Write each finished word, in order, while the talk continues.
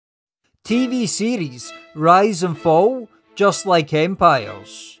TV series rise and fall just like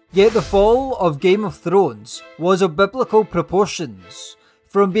empires. Yet the fall of Game of Thrones was of biblical proportions,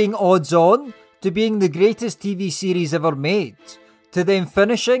 from being odds-on to being the greatest TV series ever made, to then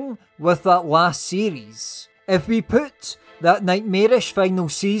finishing with that last series. If we put that nightmarish final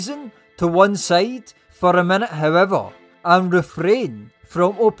season to one side for a minute, however, and refrain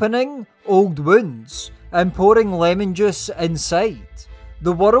from opening old wounds and pouring lemon juice inside,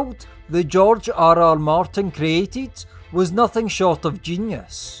 the world that George R.R. Martin created was nothing short of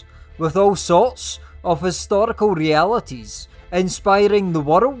genius, with all sorts of historical realities inspiring the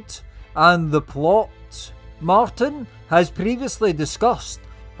world and the plot. Martin has previously discussed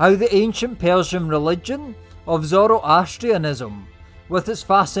how the ancient Persian religion of Zoroastrianism, with its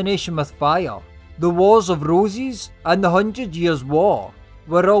fascination with fire, the Wars of Roses and the 100 Years' War,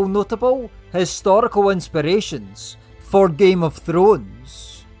 were all notable historical inspirations for Game of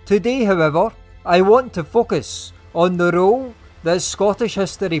Thrones. Today, however, I want to focus on the role that Scottish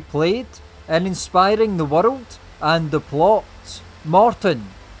history played in inspiring the world and the plot. Martin,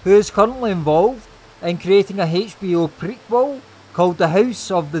 who is currently involved in creating a HBO prequel called The House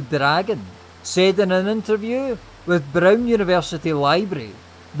of the Dragon, said in an interview with Brown University Library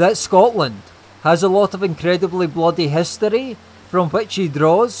that Scotland has a lot of incredibly bloody history from which he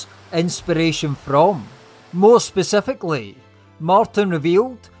draws inspiration from. More specifically, Martin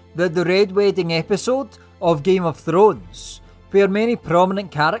revealed that the Red Wedding episode of Game of Thrones, where many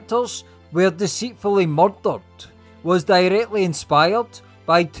prominent characters were deceitfully murdered, was directly inspired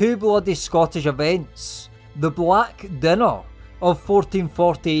by two bloody Scottish events: the Black Dinner of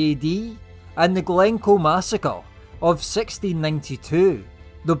 1440 AD and the Glencoe Massacre of 1692.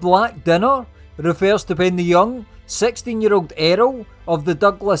 The Black Dinner refers to when the young 16-year-old Earl of the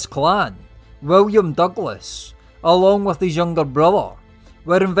Douglas clan, William Douglas, along with his younger brother,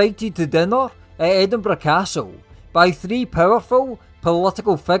 were invited to dinner at Edinburgh Castle by three powerful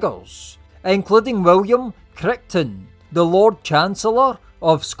political figures, including William Crichton, the Lord Chancellor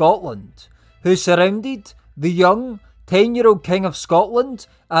of Scotland, who surrounded the young 10-year-old King of Scotland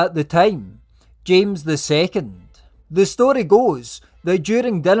at the time, James II. The story goes that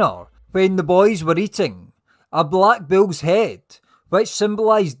during dinner, when the boys were eating, a black bull's head, which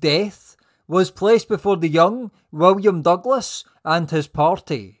symbolised death, was placed before the young William Douglas and his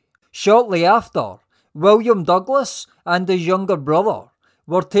party. Shortly after, William Douglas and his younger brother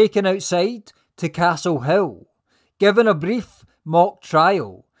were taken outside to Castle Hill, given a brief mock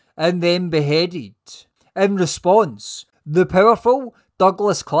trial, and then beheaded. In response, the powerful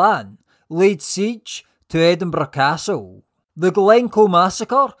Douglas clan laid siege to Edinburgh Castle. The Glencoe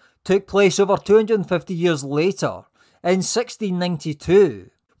Massacre took place over 250 years later, in 1692,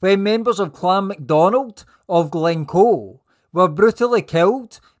 when members of Clan MacDonald of Glencoe were brutally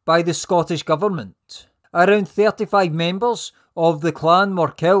killed by the Scottish Government. Around 35 members of the clan were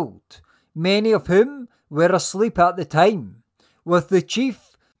killed, many of whom were asleep at the time, with the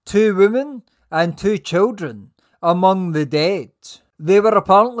chief, 2 women and 2 children among the dead. They were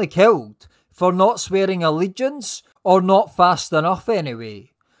apparently killed for not swearing allegiance, or not fast enough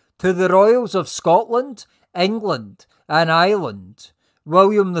anyway, to the royals of Scotland, England and Ireland,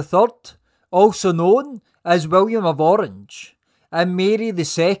 William III, also known as William of Orange, and Mary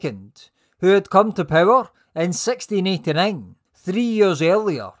II, who had come to power in 1689, 3 years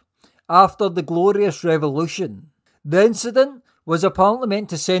earlier, after the Glorious Revolution. The incident was apparently meant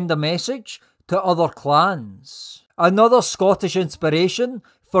to send a message to other clans. Another Scottish inspiration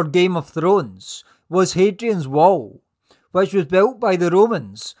for Game of Thrones was Hadrian's Wall, which was built by the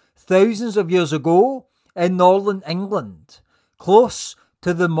Romans thousands of years ago in northern England, close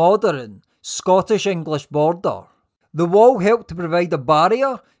to the modern Scottish-English border. The wall helped to provide a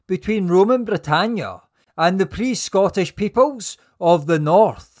barrier between Roman Britannia and the pre-Scottish peoples of the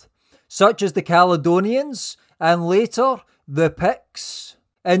north, such as the Caledonians and later the Picts.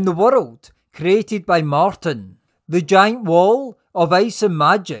 In the world created by Martin, the giant wall of ice and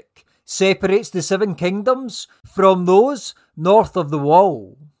magic separates the 7 kingdoms from those north of the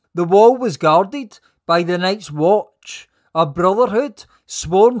wall. The wall was guarded by the Night's Watch, a brotherhood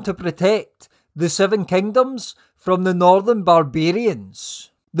sworn to protect the 7 kingdoms from the northern barbarians.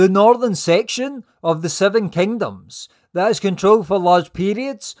 The northern section of the 7 kingdoms, that is controlled for large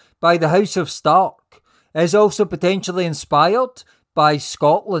periods by the House of Stark, is also potentially inspired by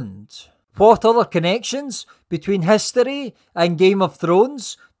Scotland. What other connections between history and Game of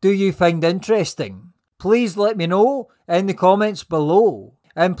Thrones do you find interesting? Please let me know in the comments below,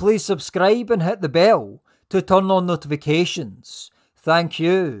 and please subscribe and hit the bell to turn on notifications. Thank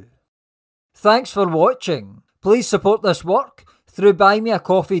you. Thanks for watching. Please support this work through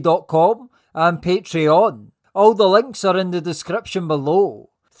buymeacoffee.com and Patreon. All the links are in the description below.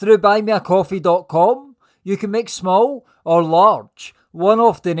 Through buymeacoffee.com, you can make small or large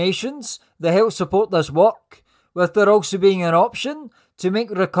one-off donations that help support this work, with there also being an option to make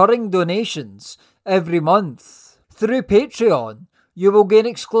recurring donations every month. Through Patreon, you will gain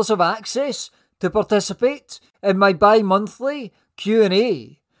exclusive access to participate in my bi-monthly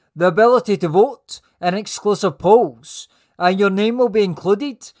Q&A, the ability to vote in exclusive polls, and your name will be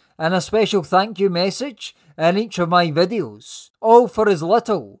included in a special thank you message in each of my videos, all for as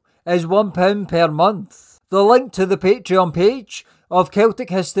little as £1 per month. The link to the Patreon page of Celtic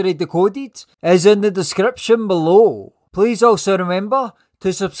History Decoded is in the description below. Please also remember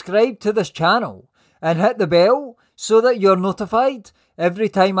to subscribe to this channel and hit the bell so that you're notified every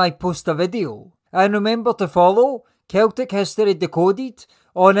time I post a video. And remember to follow Celtic History Decoded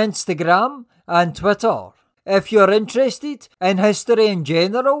on Instagram and Twitter. If you're interested in history in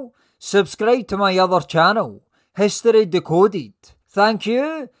general, subscribe to my other channel, History Decoded. Thank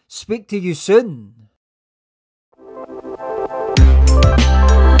you, speak to you soon.